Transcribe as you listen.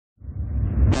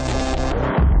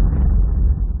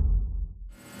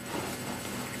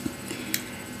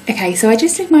Okay, so I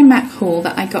just did my MAC haul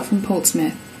that I got from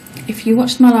Portsmouth. If you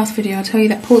watched my last video, I'll tell you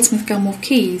that Portsmouth Gunwharf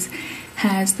Quays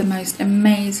has the most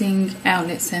amazing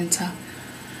outlet centre.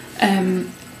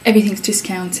 Everything's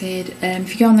discounted.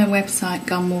 If you go on their website,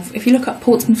 Gunwharf, if you look up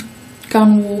Portsmouth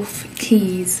Gunwharf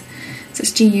Quays, so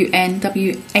it's GUNWHARF,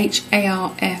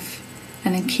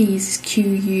 and then Quays is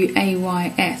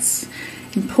QUAYS.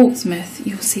 In Portsmouth,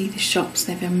 you'll see the shops.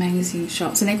 They have amazing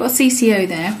shops, and they've got a CCO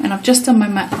there. And I've just done my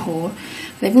MAC haul.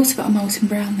 They've also got a Molton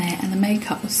Brown there, and the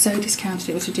makeup was so discounted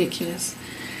it was ridiculous.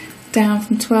 Down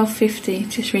from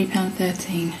 £12.50 to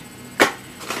 £3.13.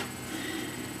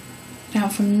 Down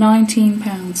from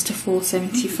 £19 to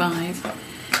 £4.75.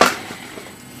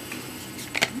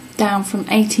 Down from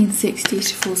 £18.60 to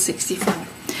 £4.65.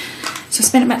 So I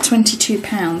spent about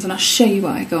 £22, and I'll show you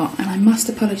what I got. And I must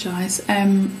apologise.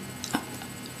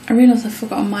 I realised I've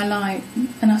forgotten my light,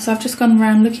 and so I've just gone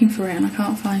around looking for it and I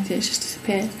can't find it, it's just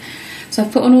disappeared. So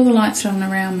I've put on all the lights on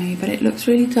around me, but it looks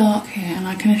really dark here, and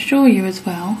I can assure you as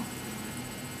well,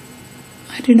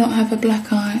 I do not have a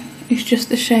black eye. It's just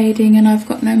the shading and I've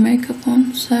got no makeup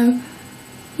on, so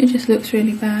it just looks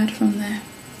really bad from there.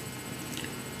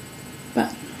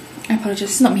 But I apologise,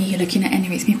 it's not me you're looking at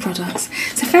anyway, it's my products.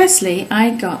 So firstly,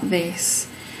 I got this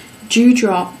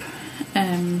Dewdrop,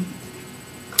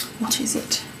 what is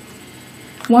it?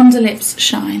 Wonder Lips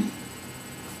Shine.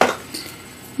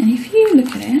 And if you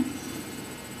look at it,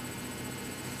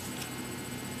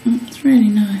 it's really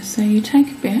nice. So you take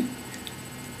a bit,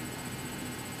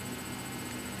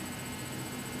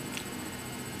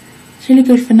 it's really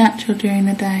good for natural during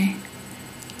the day.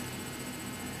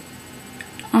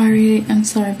 I really am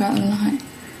sorry about the light.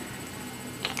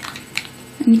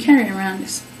 And you carry it around.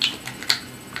 It's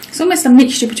almost a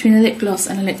mixture between a lip gloss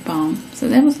and a lip balm. So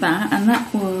there was that, and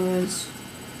that was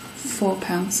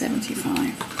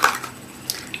 £4.75.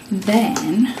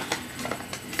 Then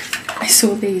I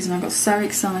saw these and I got so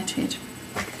excited.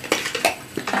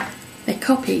 They're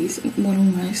copies, well,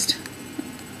 almost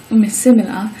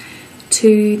similar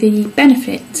to the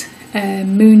Benefit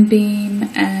Moonbeam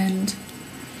and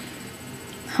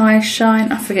High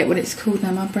Shine. I forget what it's called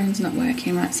now, my brain's not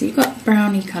working right. So you've got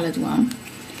brownie coloured one.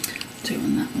 Do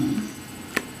on that one.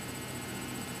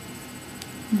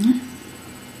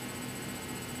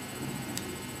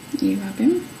 You rub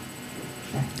him.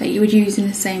 That you would use in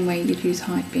the same way you'd use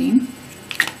High Beam.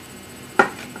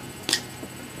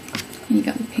 And you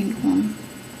got the pink one.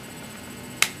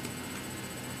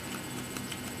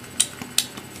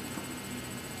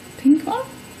 Pink one.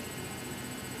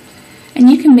 And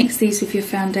you can mix these with your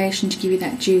foundation to give you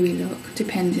that dewy look,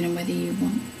 depending on whether you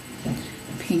want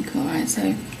pink. Alright,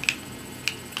 so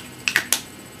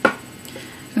I'm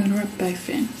going to rub both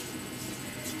in.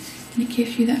 And it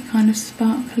gives you that kind of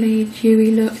sparkly,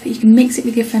 dewy look that you can mix it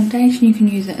with your foundation. You can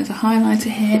use it as a highlighter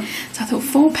here. So I thought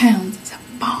 £4, it's a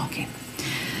bargain.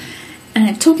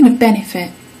 And talking of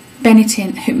Benefit,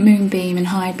 Benetint, Moonbeam and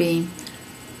High Beam,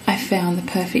 I found the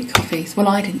perfect coffees. Well,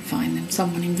 I didn't find them,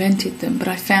 someone invented them, but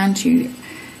I found you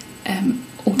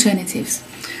alternatives.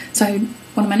 So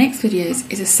one of my next videos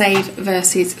is a save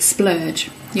versus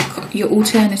splurge, your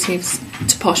alternatives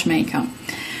to posh makeup.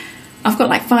 I've got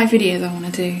like 5 videos I want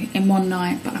to do in one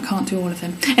night, but I can't do all of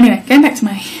them. Anyway, going back to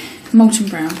my Molton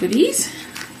Brown goodies.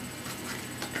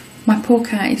 My poor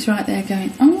cat is right there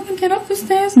going, I want to get up the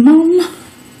stairs, Mum.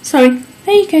 Sorry,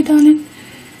 there you go, darling.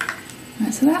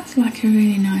 Right, so that's like a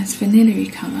really nice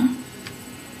vanilla-y colour.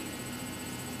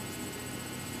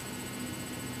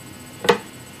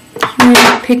 It's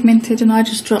really pigmented and I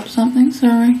just dropped something,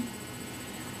 sorry.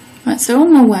 Right, so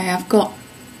on my way I've got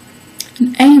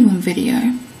an A1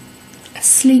 video, a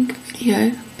sleek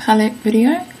video, palette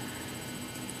video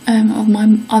of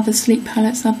my other sleek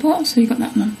palettes I bought, so you got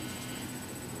that one.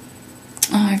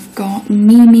 I've got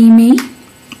Me.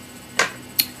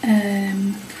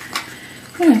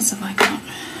 What else have I got?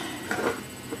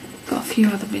 Got a few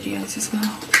other videos as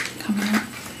well coming up,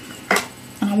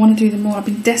 and I want to do them more. I've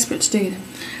been desperate to do them.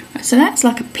 Right, so that's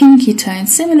like a pinky tone,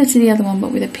 similar to the other one,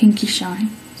 but with a pinky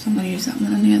shine. So I'm going to use that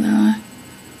one on the other eye,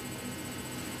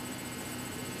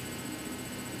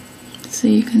 so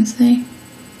you can see.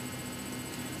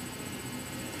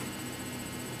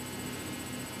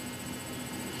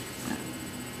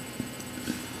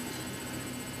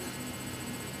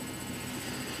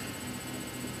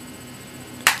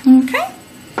 Okay,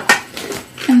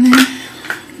 and then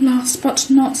last but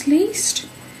not least,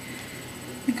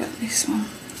 I got this one.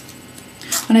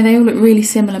 I know they all look really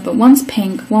similar, but one's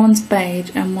pink, one's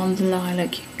beige, and one's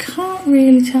lilac. You can't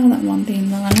really tell that one being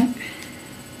lilac.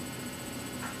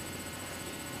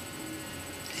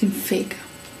 It's in Fig,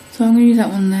 so I'm going to use that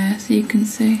one there so you can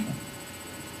see.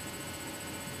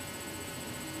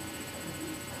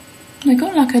 They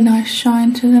got like a nice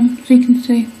shine to them, so you can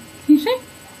see. Can you see?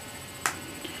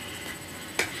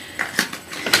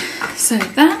 So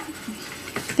that,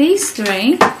 these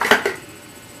three,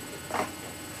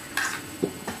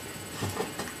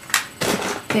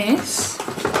 this,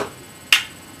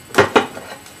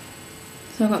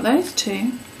 so I've got those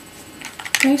two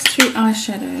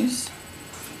eyeshadows,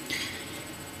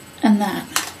 and that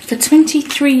for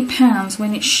 £23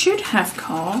 when it should have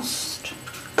cost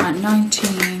like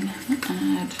 19,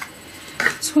 add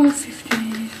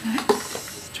 12.50,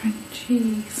 that's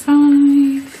 25,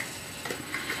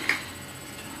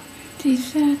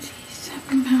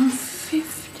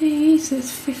 £37.50, so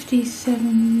it's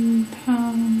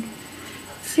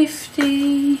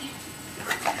 £57.50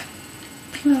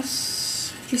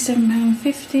 plus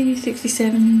 £57.50,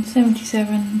 67,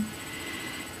 77,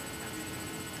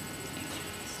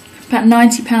 about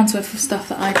 £90 worth of stuff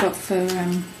that I got for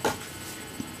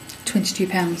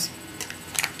 £22.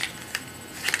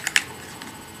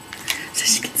 So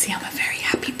as you can see, I'm a very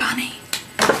happy bunny.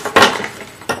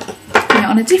 Now,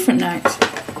 on a different note,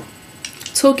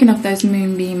 talking of those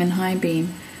Moonbeam and High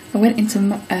Beam, I went into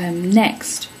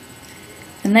Next,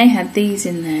 and they had these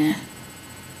in there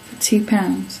for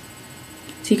 £2.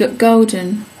 So you got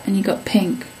golden and you got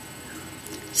pink.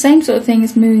 Same sort of thing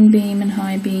as Moonbeam and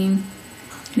High Beam,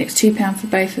 and it's £2 for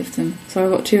both of them. So I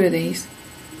got two of these.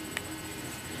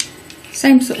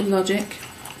 Same sort of logic.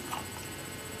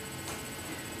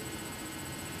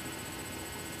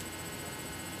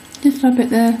 Just rub it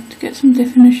there to get some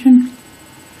definition.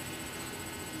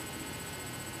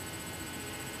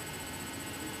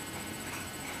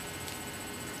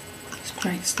 It's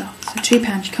great stuff. So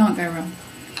 £2, you can't go wrong.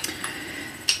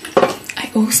 I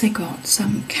also got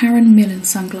some Karen Millen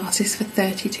sunglasses for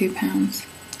 £32.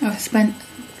 I spent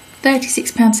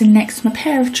 £36 in Next on a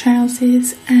pair of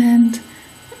trousers and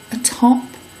a top.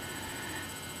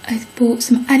 I bought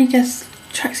some Adidas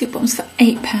tracksuit bottoms for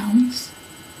 £8.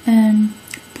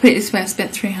 Put it this way, I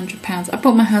spent £300. I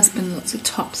bought my husband lots of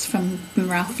tops from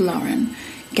Ralph Lauren,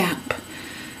 Gap,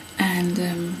 and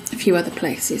a few other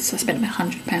places. So I spent about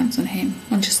 £100 on him,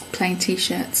 on just plain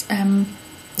t-shirts and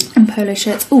polo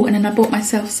shirts. Oh, and then I bought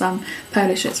myself some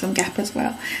polo shirts from Gap as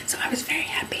well. So I was very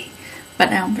happy,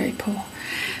 but now I'm very poor.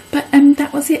 But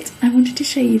that was it. I wanted to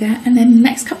show you that, and then the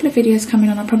next couple of videos coming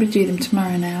on, I'll probably do them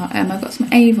tomorrow now. I've got some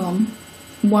Avon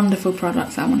wonderful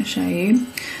products I want to show you.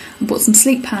 I bought some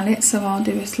sleek palettes, so I'll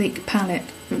do a sleek palette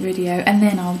video, and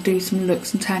then I'll do some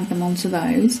looks and tag them onto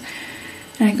those.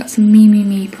 And I got some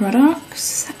Me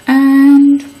products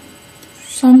and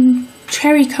some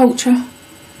Cherry Culture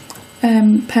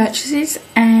purchases,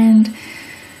 and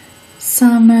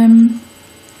some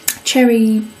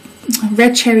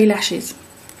red cherry lashes.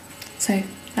 So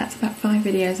that's about 5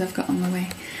 videos I've got on the way.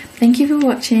 Thank you for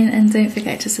watching, and don't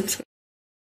forget to subscribe.